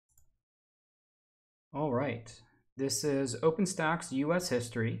All right, this is Openstax U.S.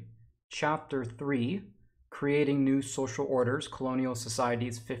 History, Chapter 3, Creating New Social Orders, Colonial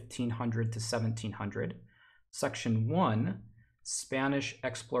Societies 1500 to 1700, Section 1, Spanish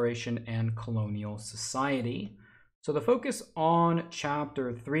Exploration and Colonial Society. So the focus on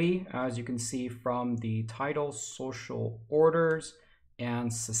Chapter 3, as you can see from the title, Social Orders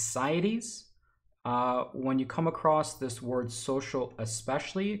and Societies. When you come across this word social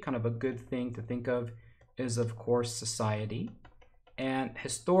especially, kind of a good thing to think of is, of course, society. And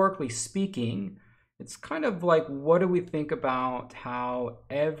historically speaking, it's kind of like, what do we think about how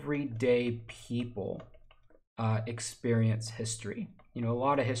everyday people experience history? You know, a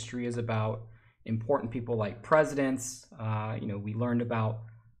lot of history is about important people like presidents. We learned about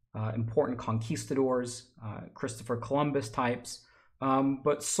important conquistadors, Christopher Columbus types.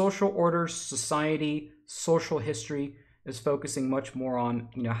 But social orders, society, social history is focusing much more on,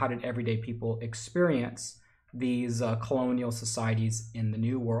 how did everyday people experience these colonial societies in the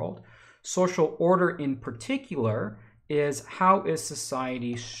New World. Social order in particular is, how is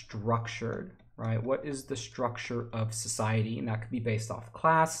society structured, right? What is the structure of society? And that could be based off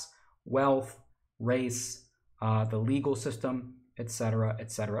class, wealth, race, the legal system, etc.,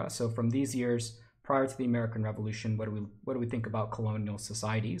 etc. So from these years prior to the American Revolution, what do we think about colonial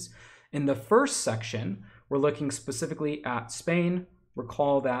societies? In the first section, we're looking specifically at Spain.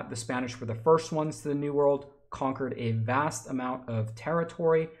 Recall that the Spanish were the first ones to the New World, conquered a vast amount of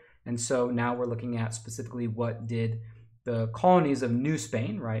territory. And so now we're looking at specifically what did the colonies of New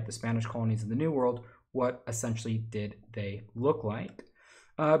Spain, right, the Spanish colonies of the New World, what essentially did they look like?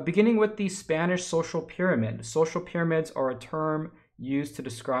 Beginning with the Spanish social pyramid. Social pyramids are a term used to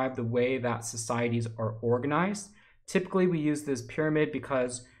describe the way that societies are organized. Typically, we use this pyramid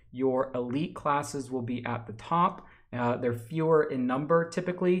because your elite classes will be at the top. They're fewer in number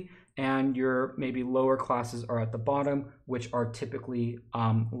typically, and your maybe lower classes are at the bottom, which are typically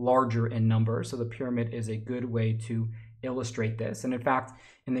larger in number. So the pyramid is a good way to illustrate this. And in fact,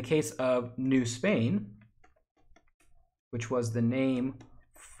 in the case of New Spain, which was the name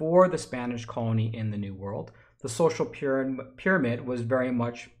for the Spanish colony in the New World, the social pyramid was very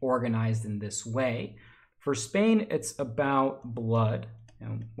much organized in this way. For Spain, it's about blood.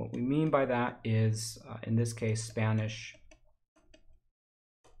 And what we mean by that is, in this case, Spanish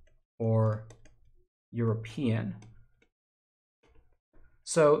or European.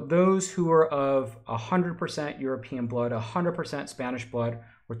 So those who are of 100% European blood, 100% Spanish blood,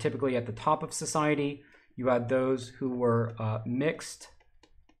 were typically at the top of society. You had those who were mixed.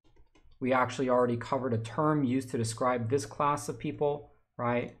 We actually already covered a term used to describe this class of people,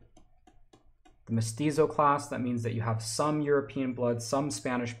 right? The mestizo class. That means that you have some European blood, some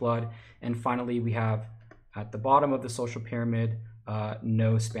Spanish blood. And finally, we have at the bottom of the social pyramid,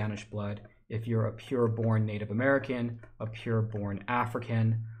 no Spanish blood. If you're a pure-born Native American, a pure-born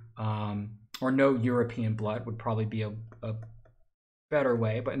African, or no European blood would probably be a better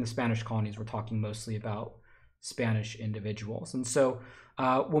way. But in the Spanish colonies, we're talking mostly about Spanish individuals. And so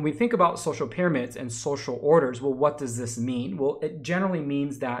when we think about social pyramids and social orders, well, what does this mean? Well, it generally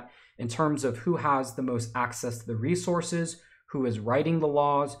means that in terms of who has the most access to the resources, who is writing the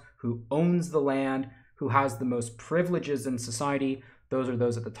laws, who owns the land, who has the most privileges in society, those are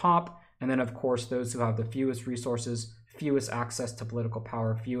those at the top. And then, of course, those who have the fewest resources, fewest access to political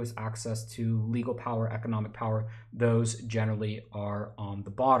power, fewest access to legal power, economic power, those generally are on the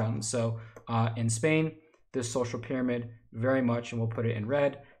bottom. So in Spain, this social pyramid very much, and we'll put it in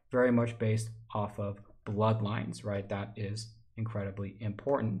red, very much based off of bloodlines, right? That is incredibly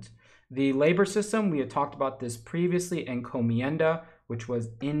important. The labor system, we had talked about this previously, encomienda, which was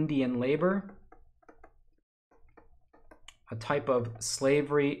Indian labor, a type of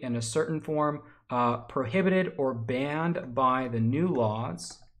slavery in a certain form, prohibited or banned by the new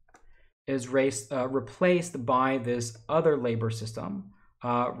laws, is replaced by this other labor system,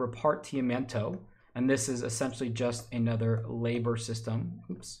 repartimiento. And this is essentially just another labor system,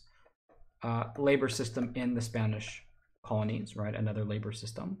 labor system in the Spanish colonies, right? Another labor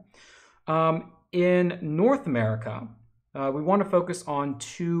system. In North America, we want to focus on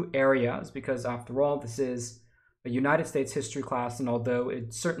two areas because, after all, this is a United States history class, and although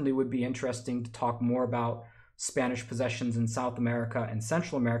it certainly would be interesting to talk more about Spanish possessions in South America and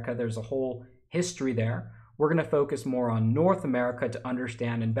Central America, there's a whole history there. We're going to focus more on North America to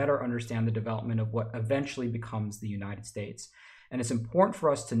understand and better understand the development of what eventually becomes the United States. And it's important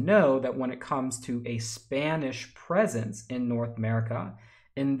for us to know that when it comes to a Spanish presence in North America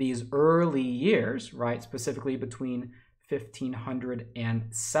in these early years, right, specifically between 1500 and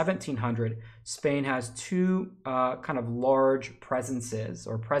 1700, Spain has two kind of large presences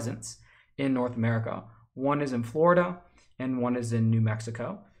or presence in North America. One is in Florida and one is in New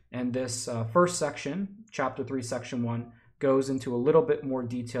Mexico. And this first section, chapter 3, section 1, goes into a little bit more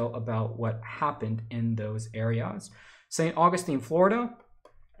detail about what happened in those areas. St. Augustine, Florida,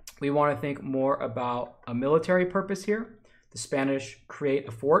 we want to think more about a military purpose here. The Spanish create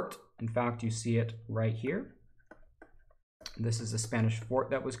a fort. In fact, you see it right here. This is a Spanish fort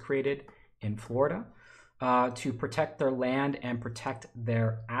that was created in Florida to protect their land and protect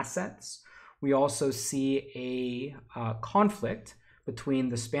their assets. We also see a conflict between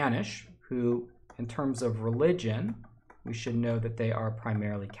the Spanish, who, in terms of religion, we should know that they are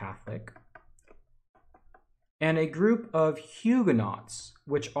primarily Catholic, and a group of Huguenots,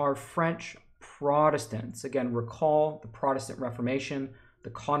 which are French Protestants. Again, recall the Protestant Reformation,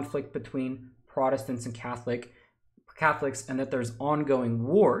 the conflict between Protestants and Catholics, and that there's ongoing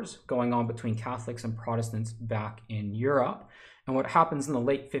wars going on between Catholics and Protestants back in Europe. And what happens in the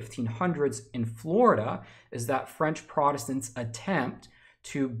late 1500s in Florida is that French Protestants attempt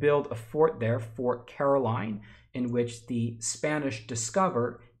to build a fort there, Fort Caroline, in which the Spanish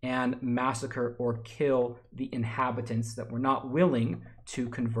discover and massacre or kill the inhabitants that were not willing to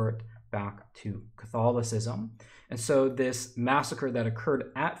convert back to Catholicism. And so this massacre that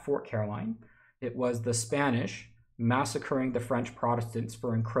occurred at Fort Caroline, it was the Spanish massacring the French Protestants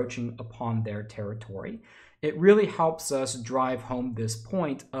for encroaching upon their territory. It really helps us drive home this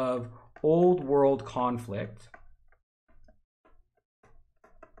point of old world conflict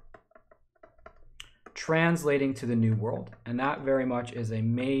translating to the New World. And that very much is a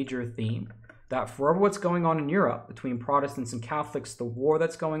major theme, that for what's going on in Europe between Protestants and Catholics, the war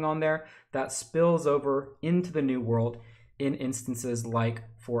that's going on there, that spills over into the New World in instances like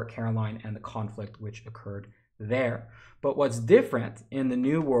Fort Caroline and the conflict which occurred there. But what's different in the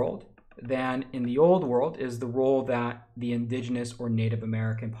New World than in the Old World is the role that the indigenous or Native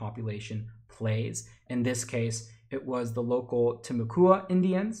American population plays. In this case, it was the local Timucua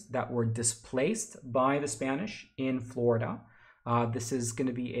Indians that were displaced by the Spanish in Florida. This is going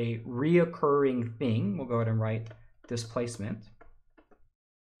to be a reoccurring thing. We'll go ahead and write displacement.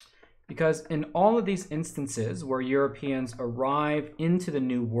 Because in all of these instances where Europeans arrive into the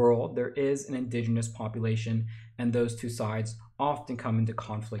New World, there is an indigenous population, and those two sides often come into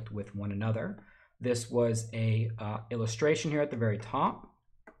conflict with one another. This was a illustration here at the very top,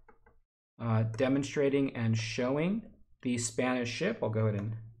 demonstrating and showing the Spanish ship. I'll go ahead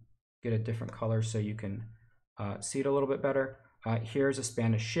and get a different color so you can see it a little bit better. Here's a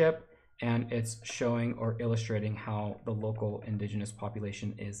Spanish ship, and it's showing or illustrating how the local indigenous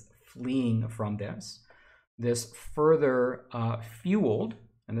population is fleeing from this. This further fueled,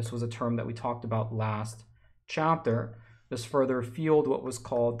 and this was a term that we talked about last chapter, this further fueled what was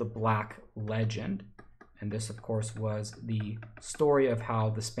called the Black Legend. And this, of course, was the story of how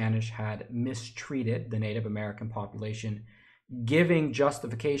the Spanish had mistreated the Native American population, giving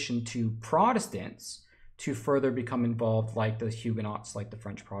justification to Protestants to further become involved, like the Huguenots, like the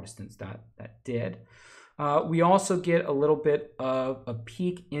French Protestants that did. We also get a little bit of a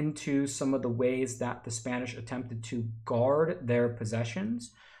peek into some of the ways that the Spanish attempted to guard their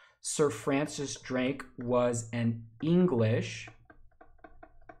possessions. Sir Francis Drake was an English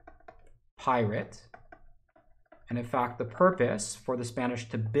pirate. And in fact, the purpose for the Spanish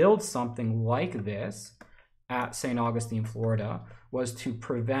to build something like this at St. Augustine, Florida, was to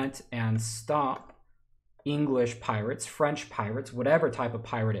prevent and stop English pirates, French pirates, whatever type of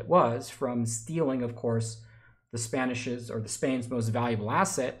pirate it was, from stealing, of course, the Spain's most valuable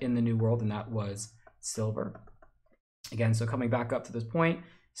asset in the New World, and that was silver. Again, so coming back up to this point,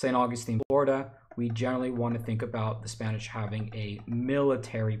 St. Augustine, Florida, we generally want to think about the Spanish having a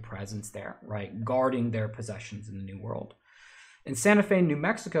military presence there, right? Guarding their possessions in the New World. In Santa Fe, New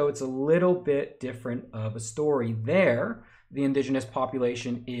Mexico, it's a little bit different of a story. There, the indigenous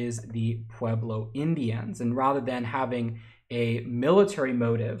population is the Pueblo Indians. And rather than having a military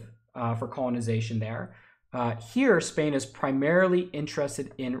motive for colonization there, here Spain is primarily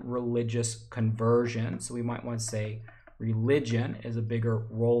interested in religious conversion. So we might want to say religion is a bigger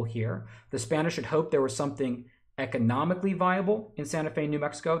role here. The Spanish had hoped there was something economically viable in Santa Fe, New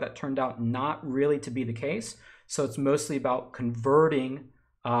Mexico. That turned out not really to be the case. So it's mostly about converting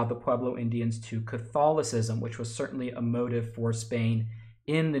the Pueblo Indians to Catholicism, which was certainly a motive for Spain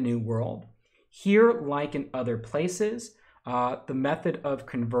in the New World. Here, like in other places, the method of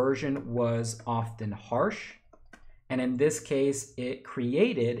conversion was often harsh. And in this case, it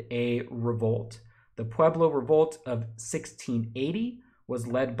created a revolt. The Pueblo Revolt of 1680 was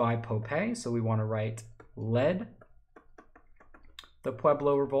led by Pope, so we want to write led the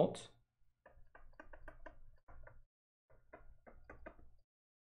Pueblo Revolt.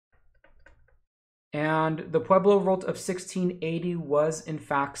 And the Pueblo Revolt of 1680 was in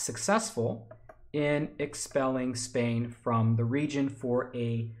fact successful in expelling Spain from the region for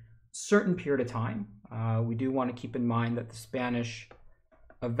a certain period of time. We do want to keep in mind that the Spanish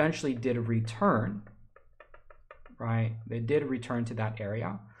eventually did return, right? They did return to that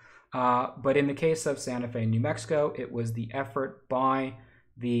area. But in the case of Santa Fe, New Mexico, it was the effort by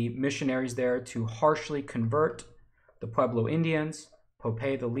the missionaries there to harshly convert the Pueblo Indians.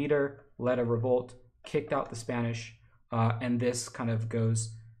 Popeye, the leader, led a revolt, kicked out the Spanish, and this kind of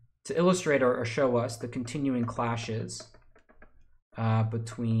goes to illustrate or show us the continuing clashes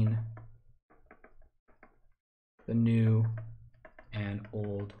between the New and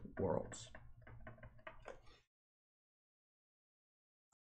Old worlds.